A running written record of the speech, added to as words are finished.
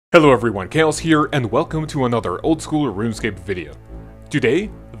Hello everyone, Kaoz here, and welcome to another old school Runescape video. Today,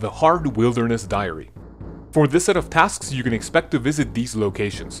 the Hard Wilderness Diary. For this set of tasks, you can expect to visit these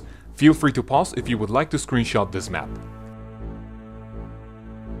locations. Feel free to pause if you would like to screenshot this map.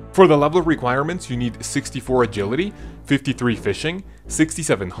 For the level requirements, you need 64 agility, 53 fishing,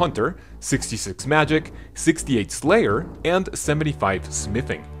 67 hunter, 66 magic, 68 slayer, and 75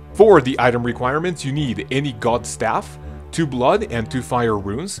 smithing. For the item requirements, you need any god staff, 2 blood and 2 fire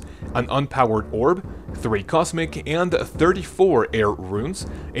runes, an unpowered orb, 3 cosmic and 34 air runes,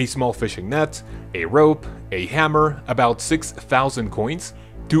 a small fishing net, a rope, a hammer, about 6,000 coins,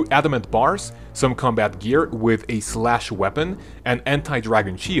 2 adamant bars, some combat gear with a slash weapon, an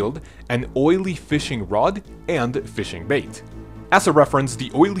anti-dragon shield, an oily fishing rod, and fishing bait. As a reference,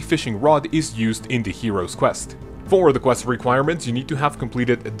 the oily fishing rod is used in the hero's quest. For the quest requirements, you need to have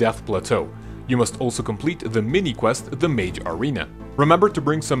completed Death Plateau. You must also complete the mini-quest, the Mage Arena. Remember to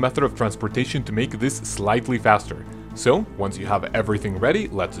bring some method of transportation to make this slightly faster. So, once you have everything ready,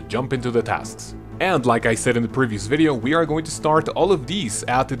 let's jump into the tasks. And like I said in the previous video, we are going to start all of these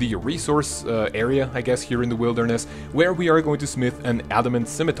at the resource area, I guess, here in the wilderness, where we are going to smith an adamant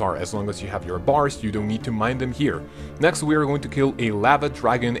scimitar. As long as you have your bars, you don't need to mine them here. Next, we are going to kill a lava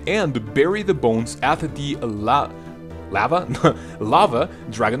dragon and bury the bones at the Lava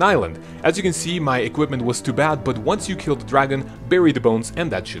Dragon Island. As you can see, my equipment was too bad, but once you kill the dragon, bury the bones and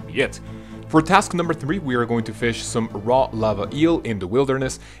that should be it. For task number 3, we are going to fish some raw lava eel in the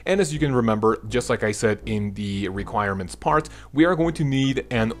wilderness, and as you can remember, just like I said in the requirements part, we are going to need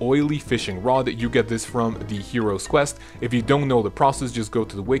an oily fishing rod. You get this from the hero's quest. If you don't know the process, just go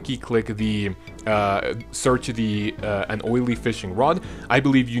to the wiki, click the search the an oily fishing rod. I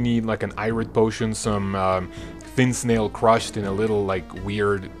believe you need like an irid potion, some thin snail crushed in a little like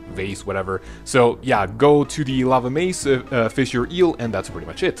weird vase, whatever. So yeah, go to the lava maze, fish your eel, and that's pretty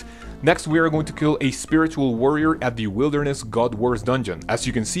much it. Next, we are going to kill a spiritual warrior at the Wilderness God Wars dungeon. As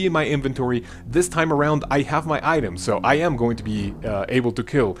you can see in my inventory, this time around I have my items, so I am going to be able to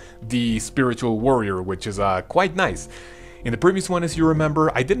kill the spiritual warrior, which is quite nice. In the previous one, as you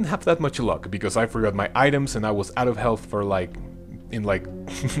remember, I didn't have that much luck because I forgot my items and I was out of health for like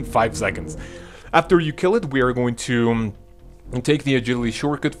 5 seconds. After you kill it, we are going to take the agility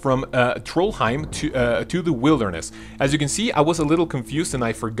shortcut from Trollheim to the wilderness. As you can see, I was a little confused and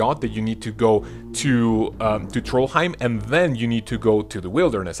I forgot that you need to go to Trollheim and then you need to go to the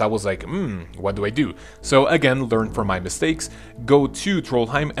wilderness. I was like, what do I do? So again, learn from my mistakes, go to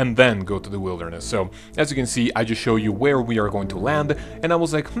Trollheim and then go to the wilderness. So as you can see, I just show you where we are going to land and I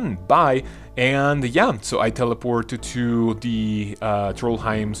was like, bye. And yeah, so I teleport to the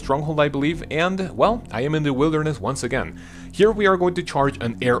Trollheim stronghold, I believe, and well, I am in the wilderness once again. Here we are going to charge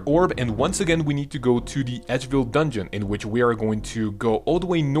an air orb, and once again we need to go to the Edgeville dungeon, in which we are going to go all the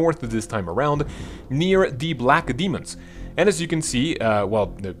way north this time around, near the Black Demons. And as you can see,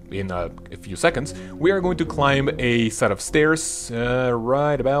 well, in a few seconds, we are going to climb a set of stairs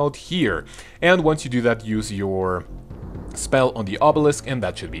right about here. And once you do that, use your spell on the obelisk, and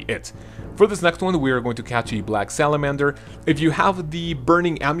that should be it. For this next one, we are going to catch a black salamander. If you have the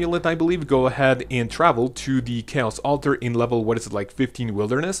burning amulet, I believe, go ahead and travel to the Kaoz altar in level, what is it, like 15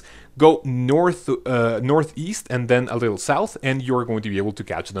 wilderness. Go northeast and then a little south, and you're going to be able to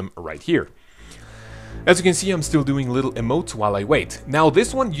catch them right here. As you can see, I'm still doing little emotes while I wait. Now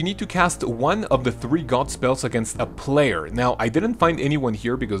this one, you need to cast one of the 3 god spells against a player. Now I didn't find anyone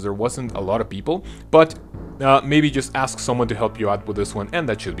here because there wasn't a lot of people, but maybe just ask someone to help you out with this one and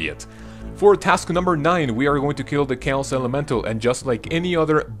that should be it. For task number 9, we are going to kill the Kaoz Elemental, and just like any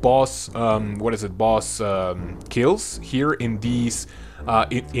other boss, kills here in these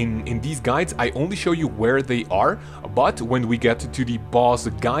in these guides, I only show you where they are, but when we get to the boss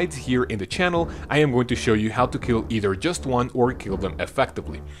guides here in the channel, I am going to show you how to kill either just one or kill them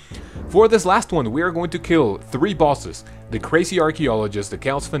effectively. For this last one, we are going to kill 3 bosses: the Crazy Archaeologist, the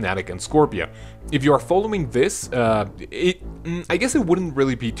Kaoz Fanatic, and Scorpia. If you are following this, I guess it wouldn't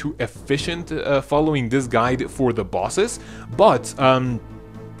really be too efficient following this guide for the bosses, but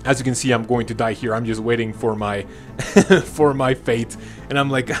as you can see, I'm going to die here. I'm just waiting for my for my fate, and I'm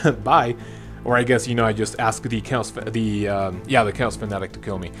like, bye. Or I guess, you know, I just ask the Kaoz Fanatic to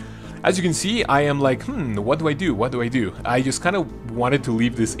kill me. As you can see, I am like, what do I do? What do I do? I just kind of wanted to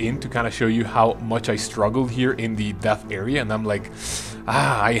leave this in to kind of show you how much I struggled here in the death area, and I'm like,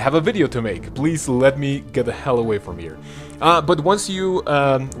 I have a video to make. Please let me get the hell away from here. But once you,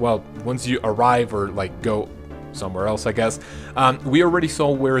 once you arrive or like go somewhere else, I guess. We already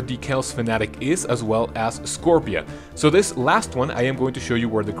saw where the Kaoz Fanatic is, as well as Scorpia. So this last one, I am going to show you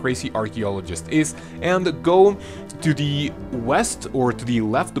where the crazy archaeologist is, and go to the west or to the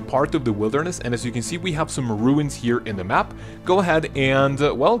left part of the wilderness, and as you can see, we have some ruins here in the map. Go ahead and,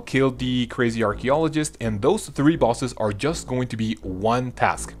 well, kill the crazy archaeologist, and those 3 bosses are just going to be one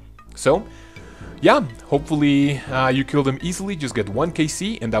task. So, yeah, hopefully you kill them easily, just get 1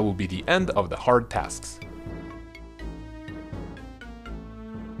 KC, and that will be the end of the hard tasks.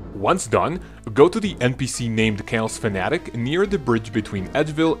 Once done, go to the NPC named Kaoz Fanatic near the bridge between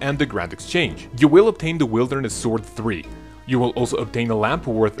Edgeville and the Grand Exchange. You will obtain the Wilderness Sword 3. You will also obtain a lamp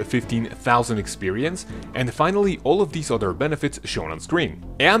worth 15,000 experience, and finally all of these other benefits shown on screen.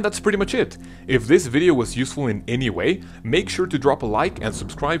 And that's pretty much it. If this video was useful in any way, make sure to drop a like and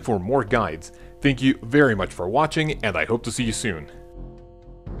subscribe for more guides. Thank you very much for watching, and I hope to see you soon.